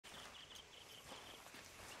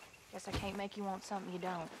Guess I can't make you want something you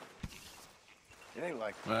don't. It ain't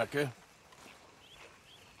like Okay.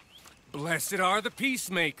 Blessed are the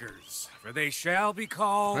Peacemakers, for they shall be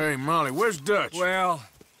called... Hey, Molly, where's Dutch? Well,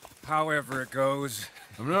 however it goes.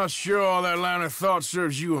 I'm not sure all that line of thought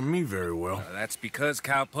serves you and me very well. That's because,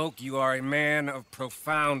 Cowpoke, you are a man of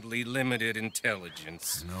profoundly limited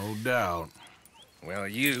intelligence. No doubt. Well,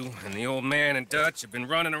 you and the old man and Dutch have been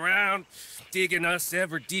running around, digging us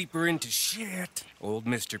ever deeper into shit. Old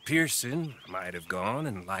Mr. Pearson might have gone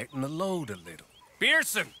and lightened the load a little.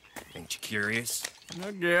 Pearson! Ain't you curious?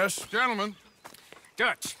 I guess. Gentlemen,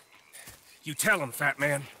 Dutch, you tell him, fat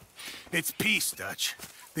man. It's peace, Dutch.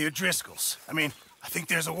 The O'Driscolls. I mean, I think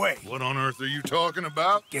there's a way. what on earth are you talking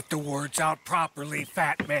about? Get the words out properly,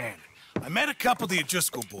 fat man. I met a couple of the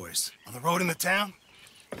O'Driscoll boys on the road in the town.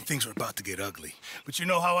 Things were about to get ugly. But you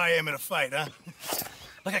know how I am in a fight, huh?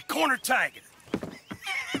 Like a corner tiger.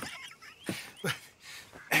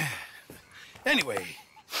 Anyway,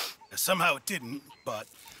 somehow it didn't, but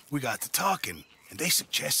we got to talking, and they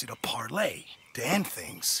suggested a parlay to end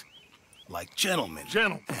things. Like gentlemen.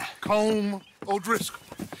 Gentlemen, Combe O'Driscoll.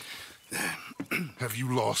 Have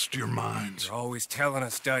you lost your minds? You're always telling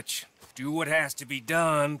us, Dutch, do what has to be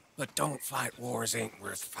done, but don't fight wars ain't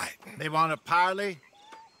worth fighting. They want a parley?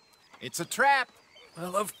 It's a trap.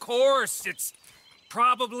 Well, of course, it's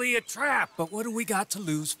probably a trap, but what do we got to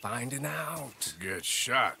lose finding out? Get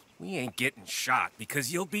shot. We ain't getting shot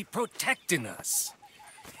because you'll be protecting us.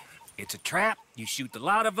 It's a trap, you shoot the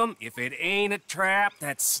lot of them. If it ain't a trap,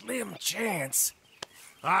 that's slim chance.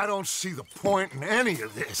 I don't see the point in any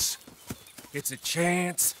of this. It's a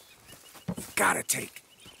chance you gotta take.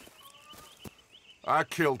 I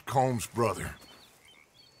killed Combs' brother.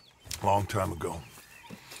 Long time ago.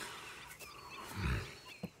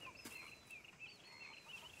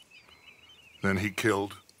 Then he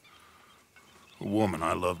killed a woman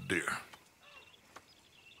I loved dear.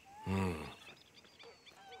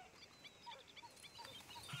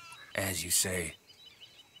 As you say,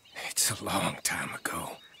 it's a long time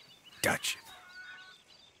ago, Dutch.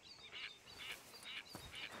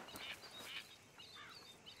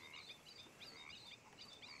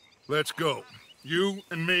 Let's go. You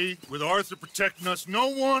and me, with Arthur protecting us, no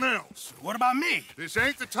one else. What about me? This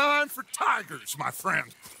ain't the time for tigers, my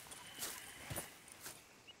friend.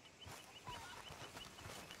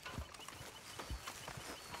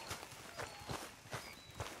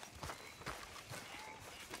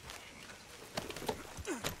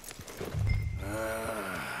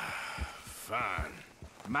 Fine.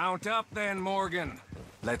 Mount up then, Morgan.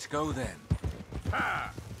 Let's go then.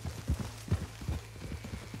 Ha!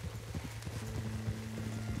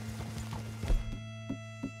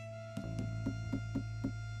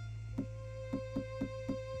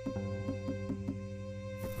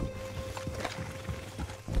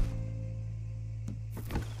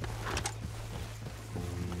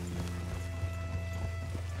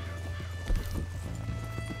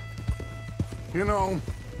 You know,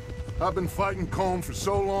 I've been fighting Combe for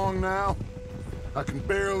so long now, I can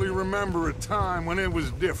barely remember a time when it was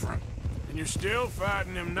different. And you're still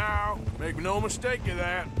fighting him now. Make no mistake of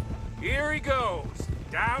that. Here he goes,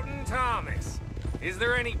 Doubting Thomas. Is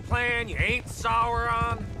there any plan you ain't sour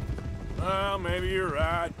on? Well, maybe you're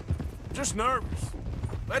right. Just nervous.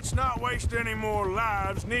 Let's not waste any more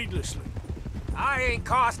lives needlessly. I ain't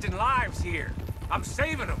costing lives here. I'm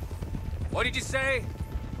saving them. What did you say?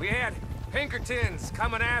 We had Pinkertons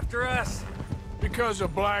coming after us? Because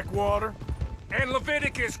of Blackwater? And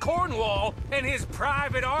Leviticus Cornwall and his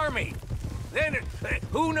private army. Then,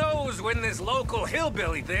 who knows when this local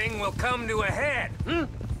hillbilly thing will come to a head,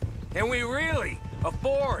 Can we really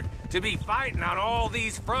afford to be fighting on all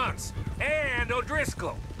these fronts? And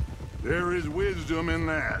O'Driscoll. There is wisdom in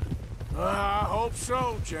that. I hope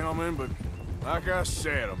so, gentlemen, but like I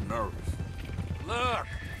said, I'm nervous. Look,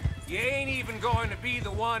 you ain't even going to be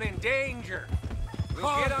the one in danger.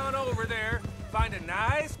 We'll get on over there, find a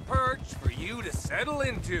nice perch for you to settle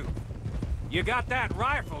into. You got that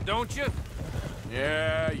rifle, don't you?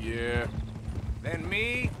 Yeah. Then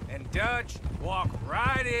me and Dutch walk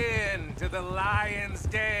right in to the lion's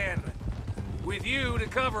den. With you to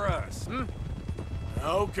cover us,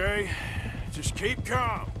 Okay, just keep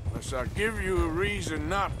calm, unless I give you a reason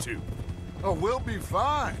not to. Oh, we'll be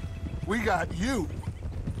fine. We got you.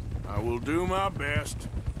 I will do my best.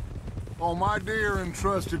 Oh, my dear and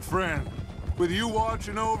trusted friend. With you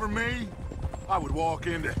watching over me, I would walk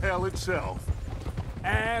into hell itself.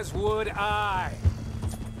 As would I.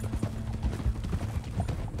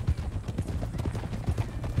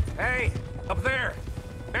 Hey, up there.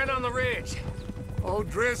 Men on the ridge.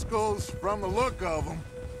 O'Driscolls, from the look of them.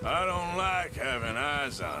 I don't like having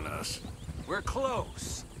eyes on us. We're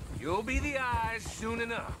close. You'll be the eyes soon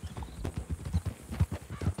enough.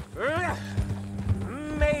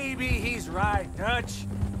 Maybe he's right, Dutch.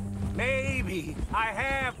 Maybe I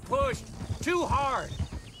have pushed too hard.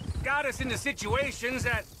 Got us into situations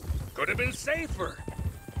that could have been safer.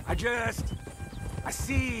 I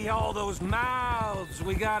see all those mouths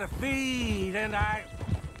we gotta feed, and I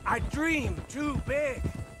dream too big,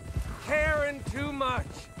 caring too much.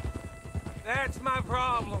 That's my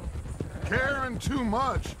problem. Caring too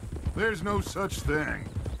much? There's no such thing.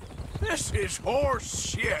 This is horse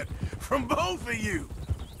shit from both of you.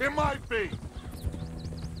 It might be.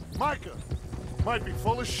 Micah might be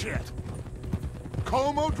full of shit.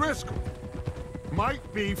 Colm O'Driscoll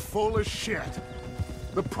might be full of shit.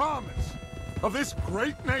 The promise of this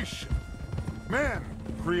great nation. Men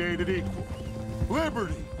created equal.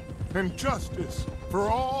 Liberty and justice for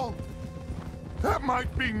all. That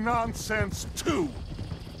might be nonsense too.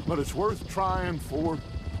 But it's worth trying for.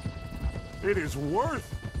 It is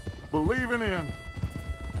worth believing in.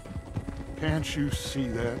 Can't you see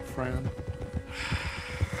that, friend?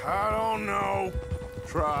 I don't know.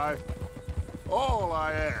 Try. All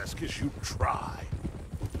I ask is you try.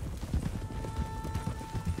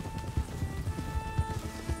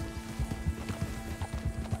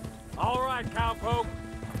 All right, cowpoke.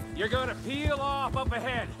 You're gonna peel off up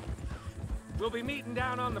ahead. We'll be meeting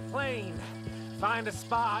down on the plain. Find a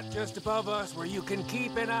spot just above us where you can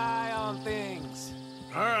keep an eye on things.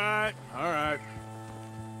 All right.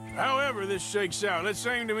 However this shakes out, let's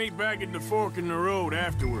aim to meet back at the fork in the road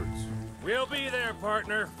afterwards. We'll be there,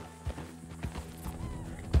 partner.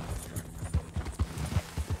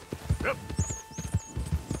 Yep.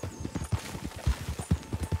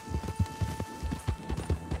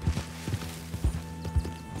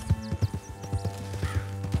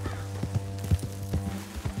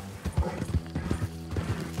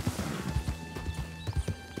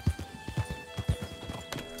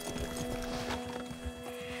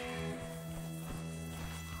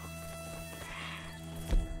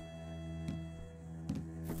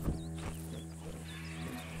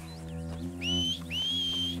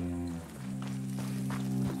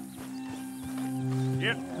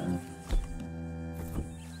 Yep.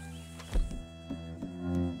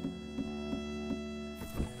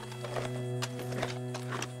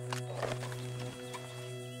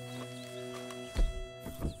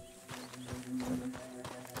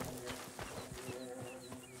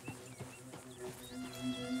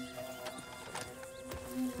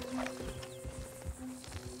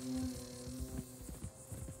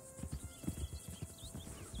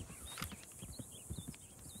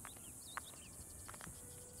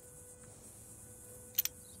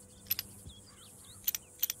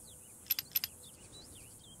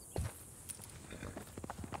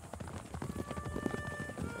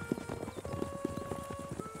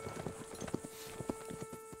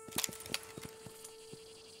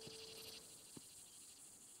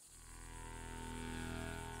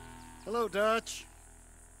 Hello, Dutch.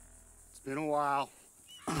 It's been a while.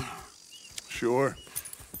 Sure.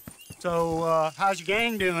 So, how's your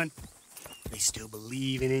gang doing? They still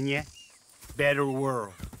believing in you? Better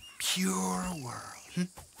world. Pure world.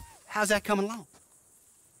 How's that coming along?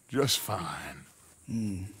 Just fine.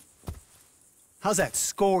 How's that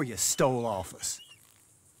score you stole off us?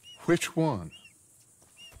 Which one?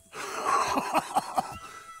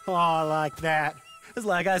 Oh, I like that. It's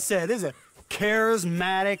like I said, this is a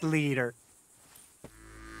charismatic leader.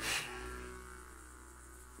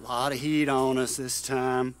 Lot of heat on us this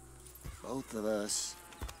time. Both of us.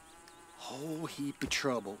 Whole heap of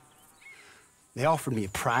trouble. They offered me a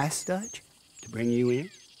price, Dutch, to bring you in.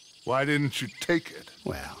 Why didn't you take it?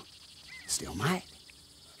 Well, still might.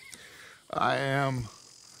 I am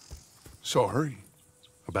sorry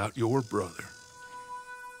about your brother.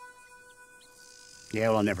 Yeah,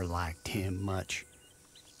 well, I never liked him much.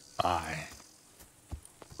 I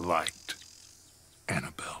liked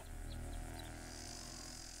Annabelle.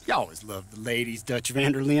 You always loved the ladies, Dutch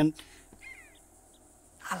Vanderlyn.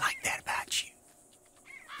 I like that about you.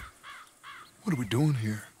 What are we doing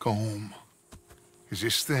here? Go home. Is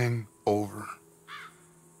this thing over?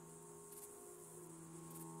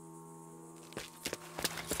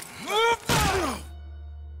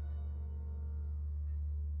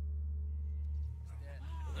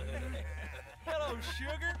 Hello,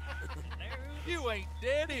 sugar. You ain't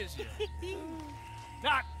dead, is you?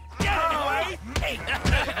 Not yet, anyway!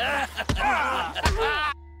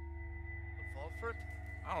 Fall for it?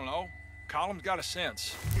 I don't know. Colum's got a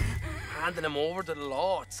sense. Handing him over to the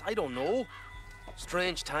law, I don't know.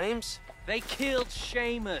 Strange times. They killed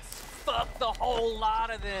Seamus. Fuck the whole lot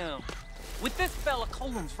of them. With this fella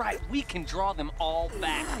Colin's right, we can draw them all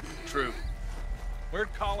back. True.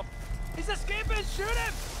 Where'd Colin? He's escaping! Shoot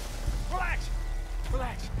him! Relax.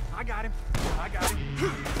 Relax. I got him. I got him.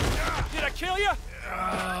 Did I kill you?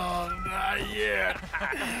 Oh, not yet.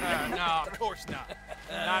 No, of course not.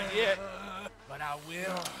 Not yet. But I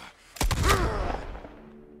will.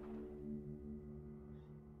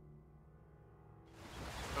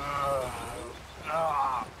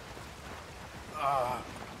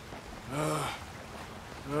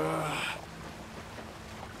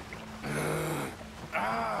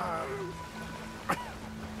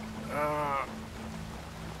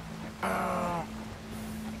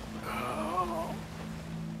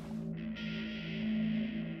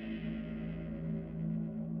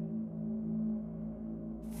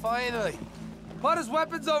 Finally! Put his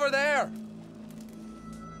weapons over there!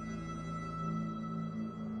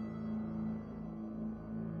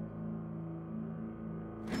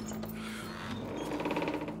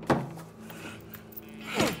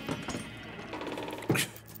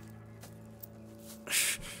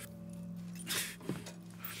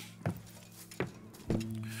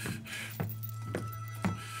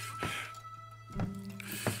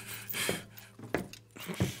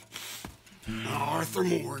 Arthur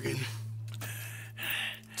Morgan.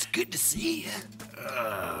 It's good to see you.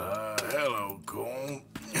 Hello, Cole.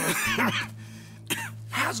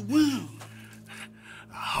 How's the wound?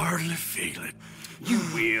 I hardly feel it. You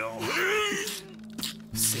will.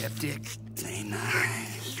 Septic. Ain't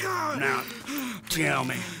nice. Now, tell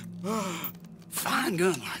me, fine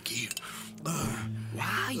gun like you,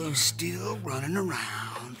 why are you still running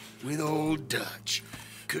around with old Dutch?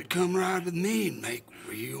 Could come right with me and make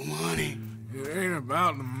real money. It ain't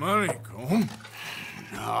about the money, Cole.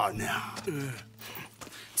 No.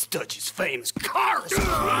 It's Dutch's famous car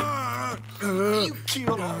son. You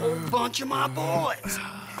killed a whole bunch of my boys.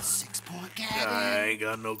 That 6-point gag. I ain't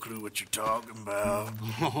got no clue what you're talking about.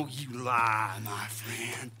 Oh, you lie, my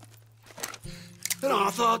friend. And I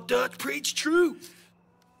thought Dutch preached truth.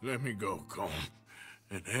 Let me go, Cole,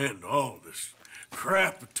 and end all this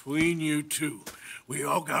crap between you two. We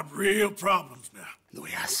all got real problems now. The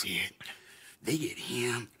way I see it, they get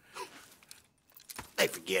him, they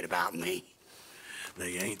forget about me.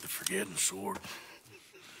 They ain't the forgetting sort.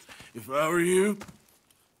 If I were you,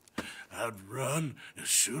 I'd run as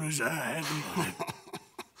soon as I had the money.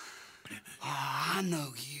 Oh, I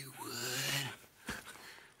know you would.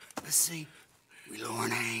 But see, we lure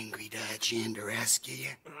an angry Dutch in to rescue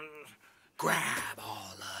you, grab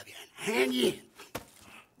all of you and hand you in,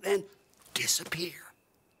 then disappear.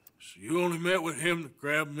 So you only met with him to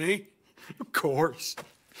grab me? Of course.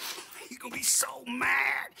 He's gonna be so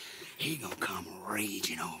mad. He gonna come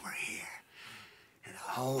raging over here. And a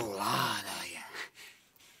whole lot of you.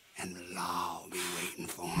 And the law will be waiting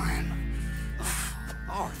for him.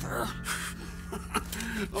 Arthur.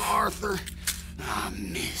 Arthur, I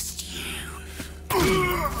missed you.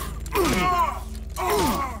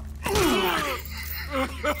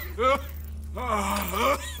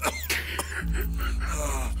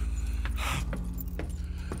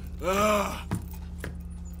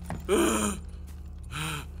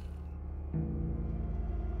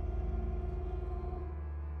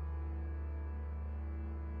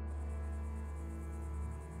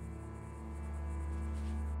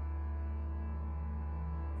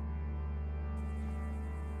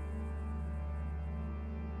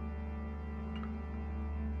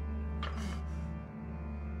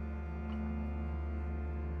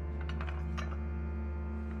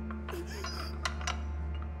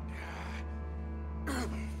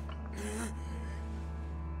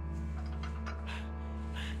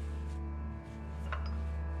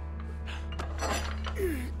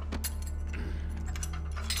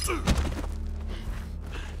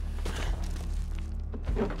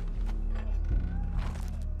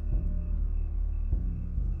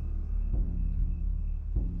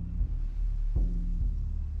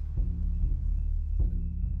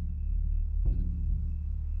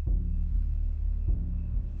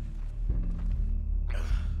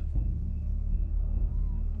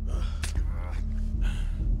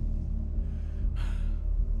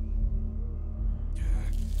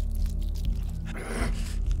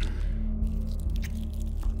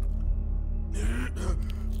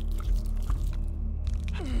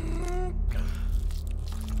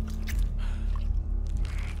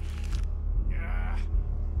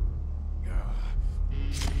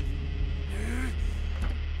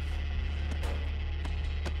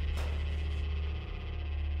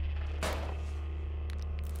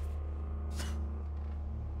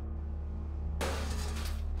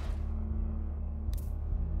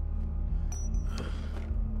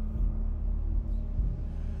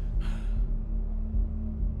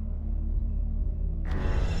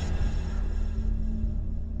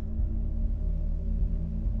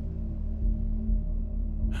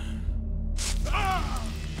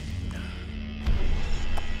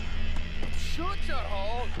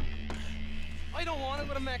 I don't want to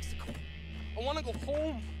go to Mexico. I want to go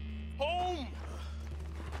home. Home!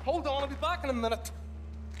 Hold on, I'll be back in a minute.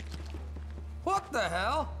 What the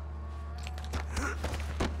hell?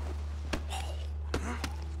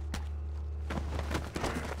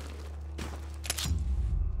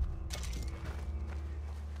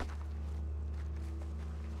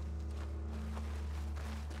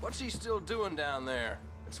 What's he still doing down there?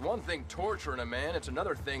 It's one thing torturing a man, it's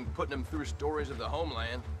another thing putting him through stories of the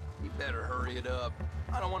homeland. He better hurry it up.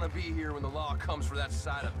 I don't want to be here when the law comes for that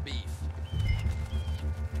side of beef.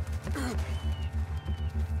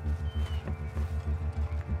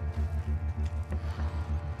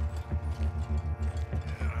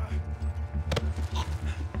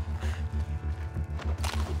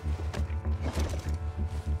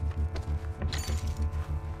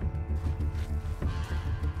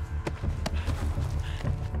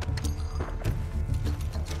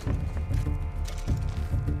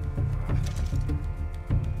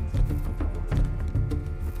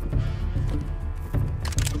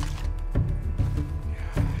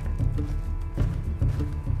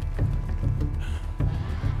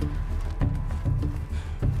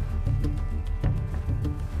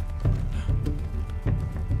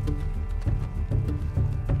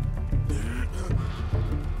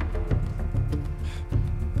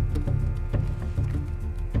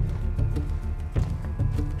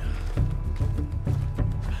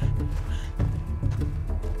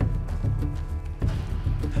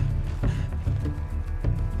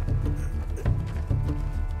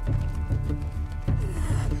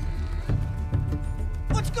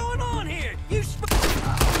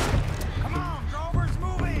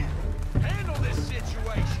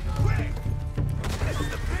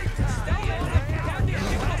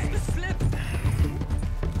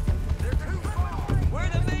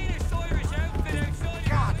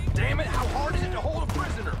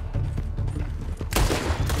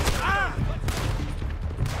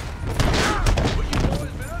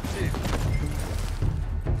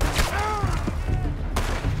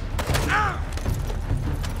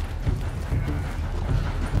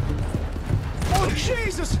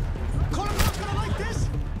 Jesus! Carl, not gonna like this!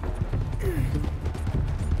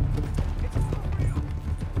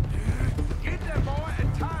 Get that boy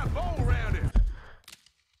and tie a bow around him.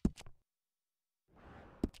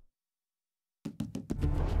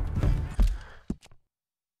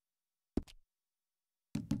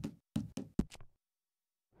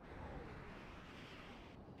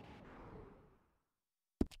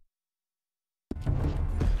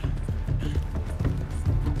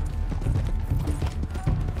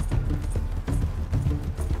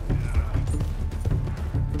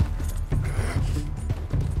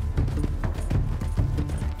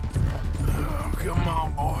 Come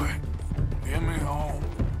on, boy. Get me home.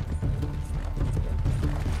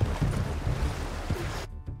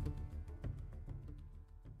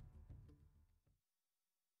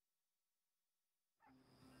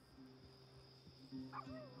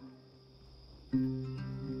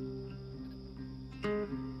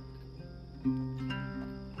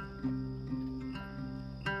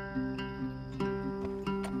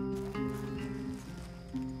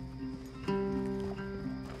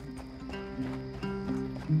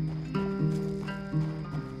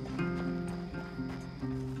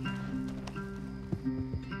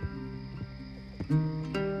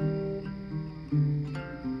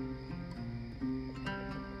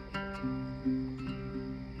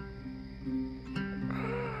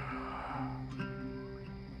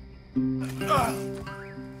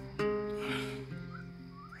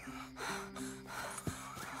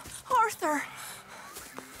 Arthur!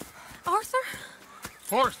 Arthur?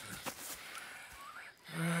 Arthur!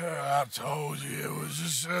 I told you it was a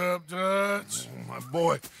setup, Dutch. My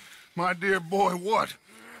boy, my dear boy, what?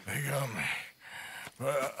 They got me.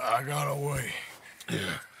 But I got away.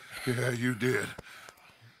 Yeah, you did.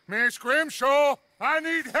 Miss Grimshaw, I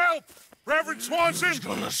need help! Reverend Swanson! He's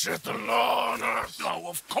gonna set the law on us. Oh,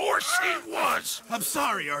 of course he was! I'm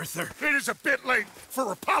sorry, Arthur. It is a bit late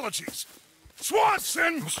for apologies.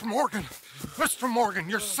 Swanson! Mr. Morgan,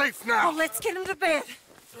 you're safe now. Oh, let's get him to bed.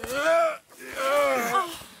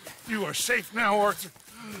 You are safe now, Arthur.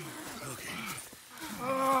 Okay.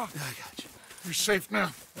 I got you. You're safe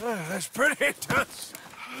now. That's pretty, Dutch.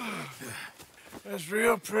 That's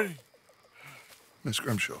real pretty. Miss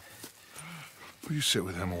Grimshaw, will you sit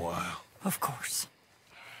with him a while? Of course.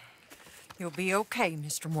 You'll be okay,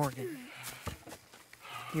 Mr. Morgan.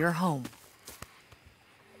 You're home.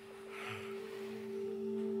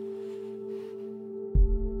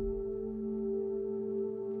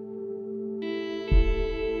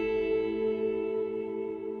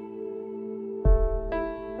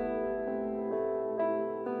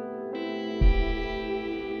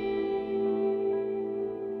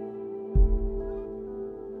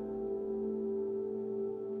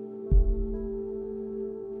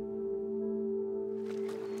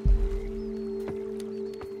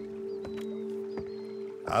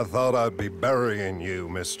 I thought I'd be burying you,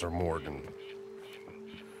 Mr. Morgan.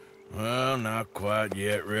 Well, not quite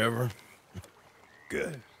yet, Reverend.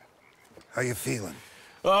 Good. How you feeling?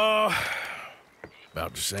 Oh,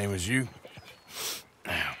 about the same as you.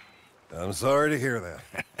 I'm sorry to hear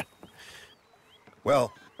that.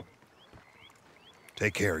 Well,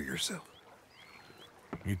 take care of yourself.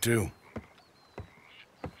 You too.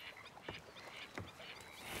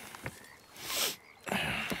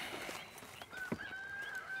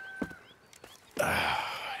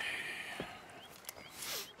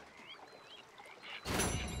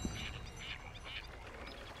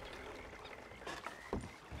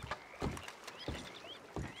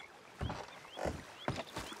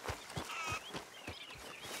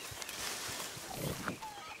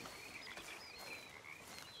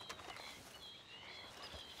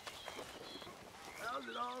 How's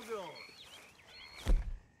it all going?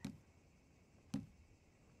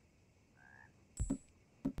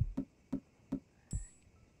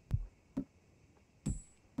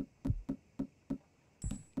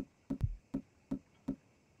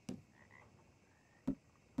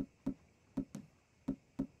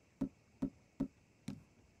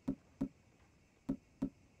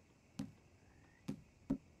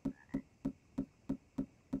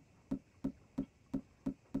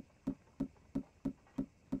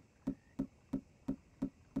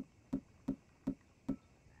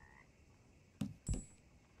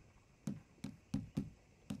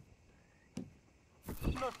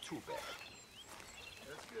 Not too bad.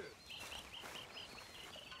 That's good.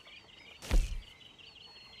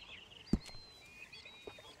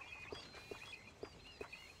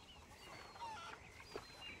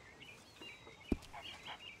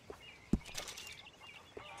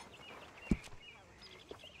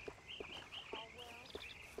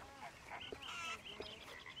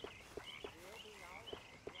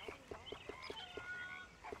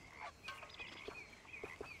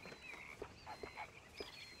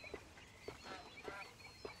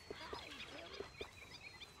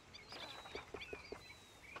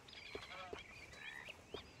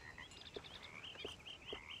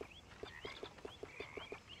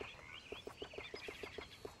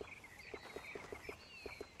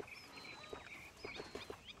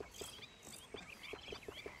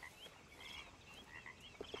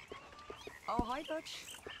 Oh, hi, Butch.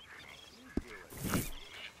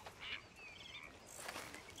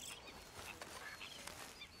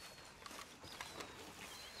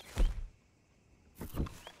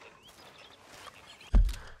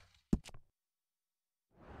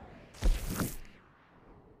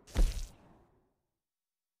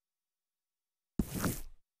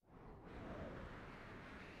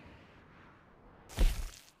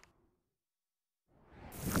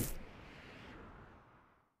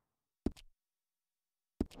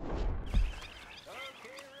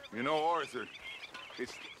 You know, Arthur,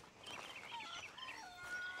 it's...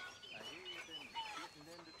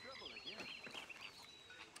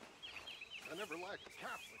 I never liked the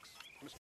Catholics.